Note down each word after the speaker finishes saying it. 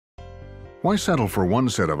Why settle for one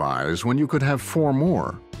set of eyes when you could have 4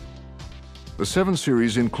 more? The 7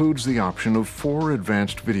 Series includes the option of 4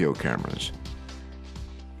 advanced video cameras.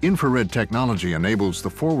 Infrared technology enables the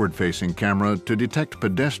forward-facing camera to detect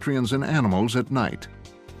pedestrians and animals at night.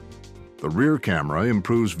 The rear camera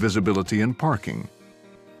improves visibility in parking.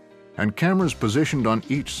 And cameras positioned on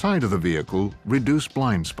each side of the vehicle reduce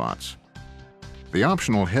blind spots. The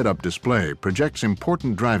optional head-up display projects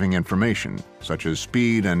important driving information, such as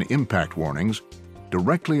speed and impact warnings,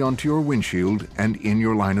 directly onto your windshield and in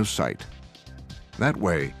your line of sight. That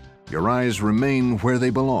way, your eyes remain where they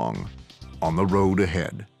belong, on the road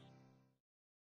ahead.